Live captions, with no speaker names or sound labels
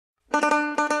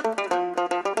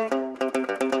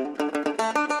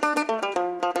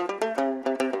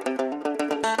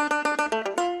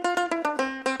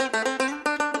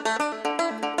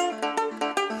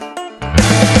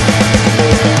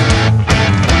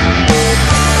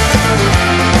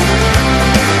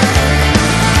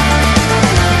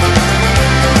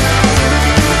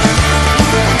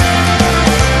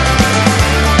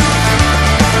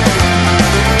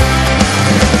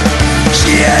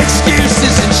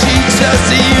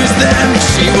to use them.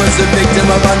 She was a victim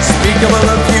of unspeakable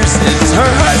abuses.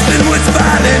 Her husband was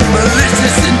violent,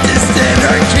 malicious and distant.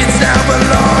 Her kids now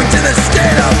belong to the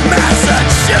state of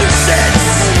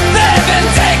Massachusetts. They've been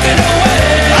taken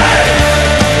away.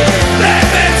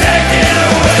 They've been taken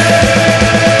away.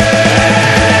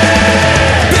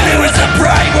 Billy was a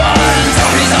bright one,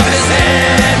 Tony's on his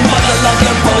head. Mother loved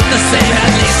them both the same,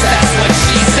 at least that's what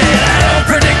she said. I don't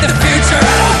predict the future,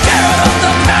 I don't care about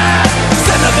the past.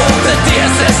 Send the vote to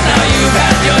DSS, now you've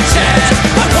had your chance.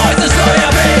 My boys are so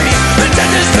your baby, the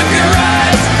judges took your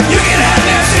rights. You can have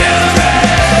your children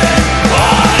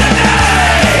all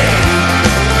tonight.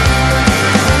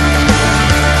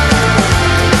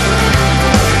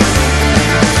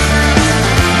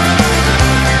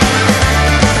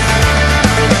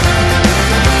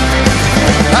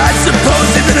 I suppose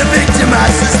if you're a victim, I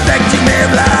suspect you may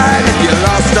have lied. If you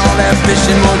lost all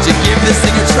ambition, won't you give this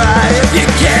thing a try? If you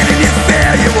can and you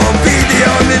fail, you won't be the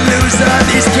only loser.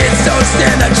 These kids don't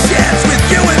stand a chance with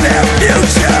you in their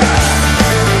future.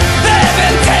 They've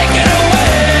been taken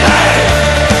away.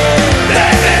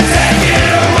 They've been taken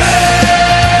away.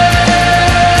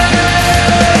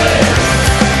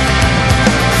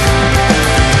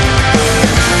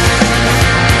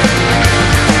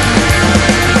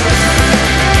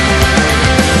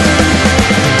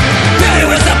 Billy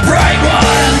was a bright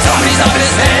one, Tommy's off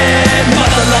his head.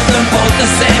 Mother loved them both the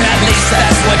same, at least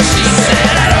that's what she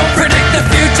said. I don't predict the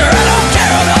future, I don't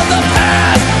care about the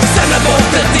past. Send them both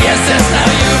to DSS, now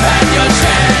you've had your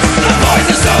chance. The boys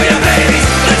are so your babies,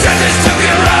 the judges took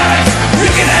your rights. You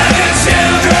can have your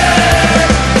children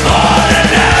all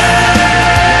tonight.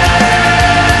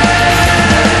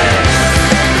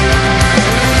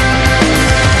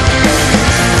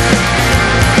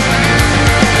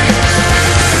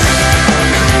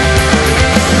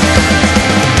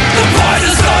 The boys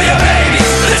are so your babies,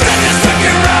 the judges took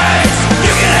your rights.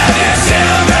 You can have your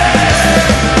children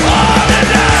all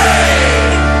tonight.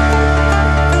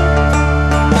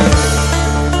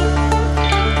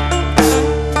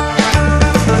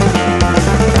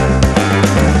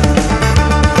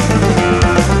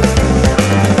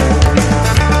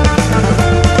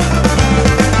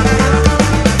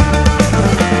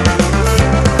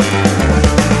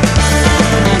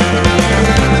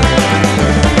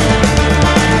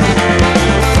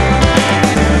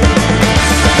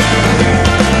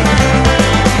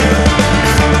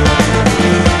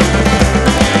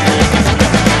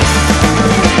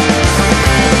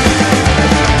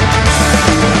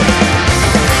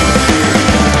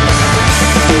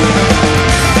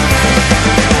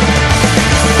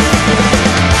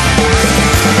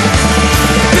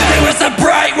 Billy was a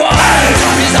bright one,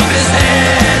 Tommy's off his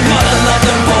head. Mother loved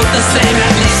them both the same,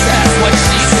 at least that's what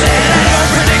she said. I don't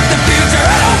predict the future,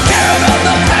 I don't care about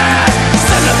the past.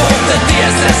 Send them both to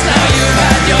DSS, now you've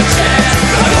had your chance.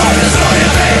 The boys are so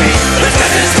your babies, the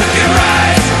judges took your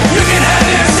rights. You can have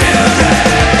your children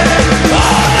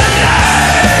all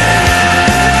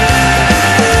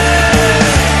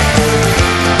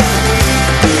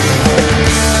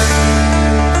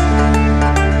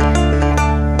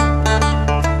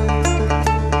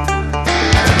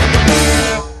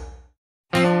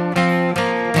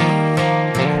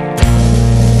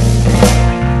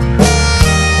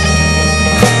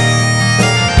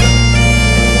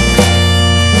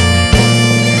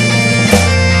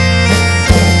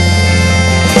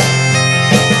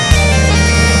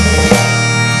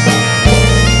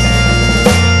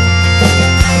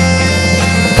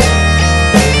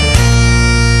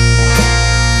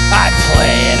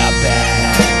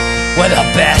we're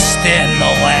the best in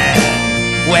the land.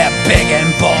 We're big in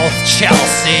both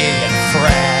Chelsea and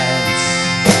France.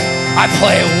 I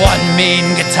play one mean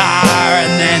guitar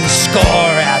and then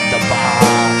score at the bar.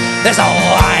 There's a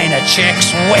line of chicks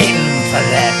waiting for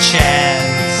their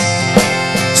chance.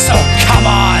 So come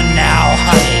on now,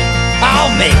 honey, I'll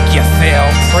make you feel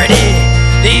pretty.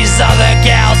 These other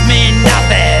gals mean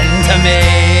nothing to me.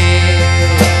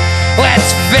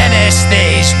 Let's finish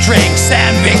these drinks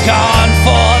and be gone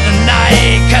for the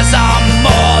night, 'cause I'm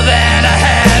more than a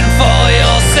handful,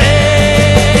 you'll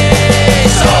see.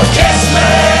 So kiss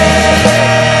me,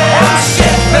 I'm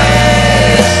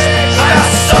shit-faced, I'm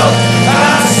soaked,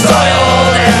 I'm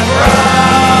soiled and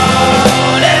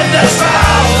brown in the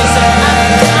trousers.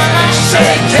 She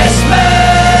kissed me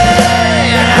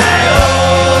and I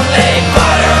only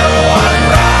bought her one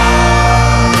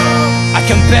round. I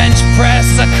can bench press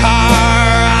a car,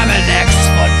 I'm an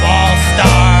ex-football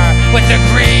star with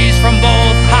degrees from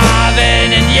both Harvard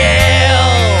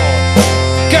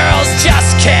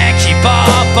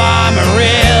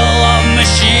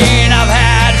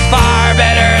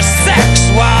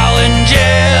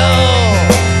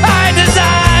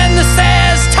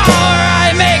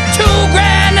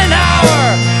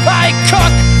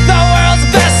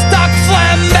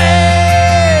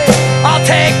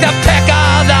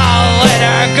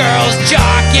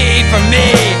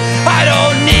I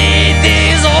don't need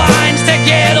these lines to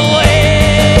get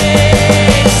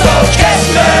laid. So kiss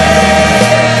me,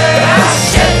 I'm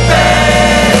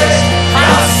shit-faced,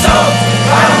 I'm soaked,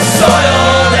 I'm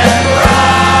soiled and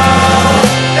brown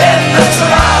in the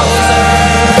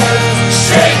trousers.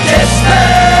 She kissed me,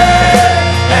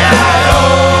 and I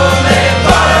only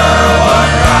butter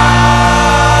one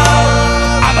round.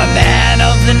 I'm a man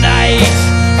of the night,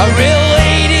 a real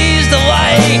lady's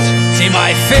delight. See,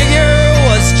 my figure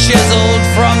was chiseled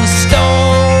from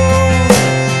stone.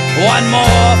 One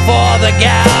more for the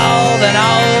gal, then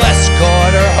I'll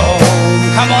escort her home.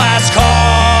 Come last call,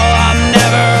 I'm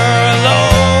never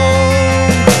alone.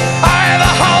 I have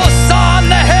a house on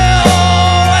the hill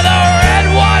with a red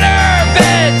water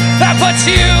bed that puts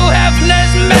you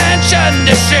Hefner's mansion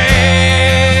to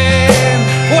shame.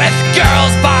 With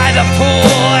girls by the pool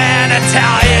and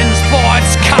Italian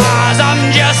sports cars,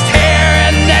 I'm just here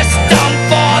in this dump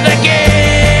for the game.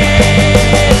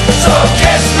 So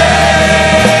kiss me,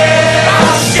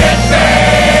 I'm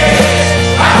shit-faced,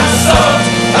 I'm soaked,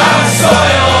 I'm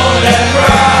soiled and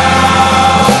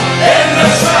brown in the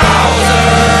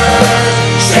trousers.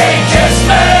 She kissed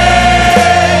me,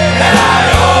 and I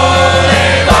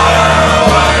only bought her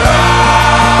one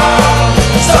round.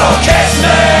 So kiss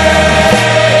me,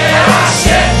 I'm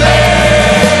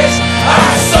shit-faced,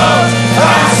 I'm soaked,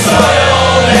 I'm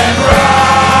soiled and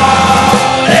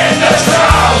brown in the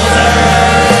trousers.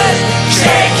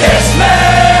 She kissed me,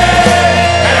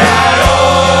 and I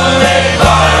only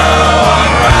bought her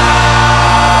one round.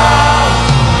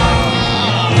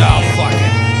 Oh, fuck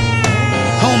it.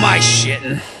 Who am I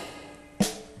shitting?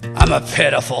 I'm a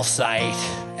pitiful sight,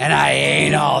 and I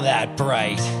ain't all that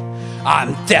bright.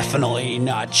 I'm definitely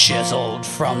not chiseled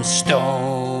from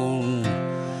stone.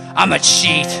 I'm a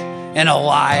cheat and a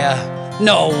liar,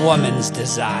 no woman's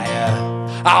desire.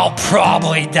 I'll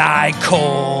probably die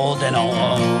cold and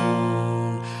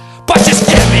alone. But just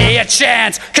give me a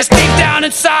chance, cause deep down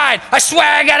inside I swear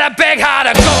I got a big heart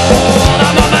of gold.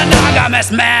 I'm a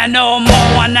monogamous man, no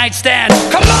more one night stands.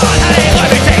 Come on honey, let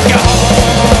me take you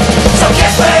home. So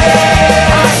kiss me,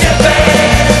 I'm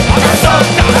shit-faced, I'm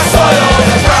soaked, I'm soiled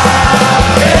and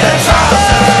brown in the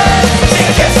trousers. She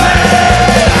kissed me,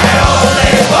 I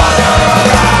only bought her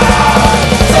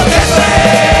around. So kiss me,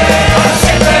 I'm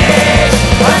shit-faced,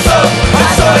 I'm soaked,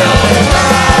 I'm soiled and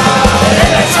brown in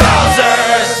the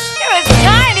trousers. It was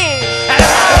tiny. And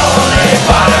I only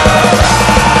bought her one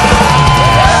round.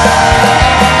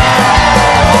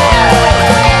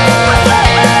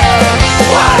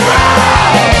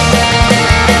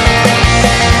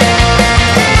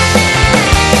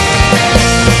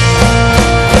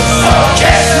 So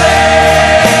kiss me,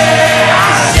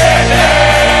 I'm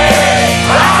shit-faced,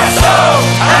 I'm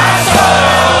soaked, I'm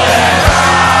soiled and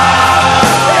brown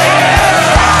in the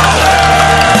trousers.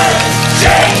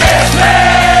 She kissed me,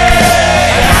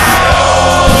 and I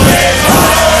only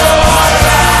bought her one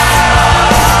round.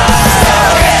 So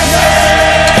kiss me,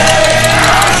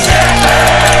 I'm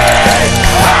shit-faced,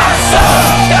 I'm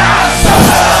soaked, I'm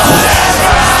soiled and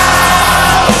brown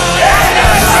in the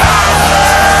trousers.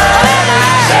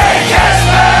 She kissed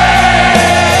me,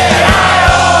 and I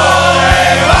only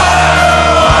bought her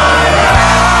one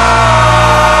round.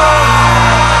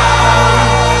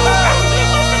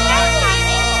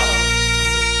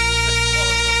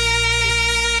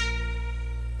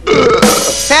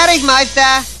 Fertig,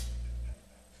 Meister!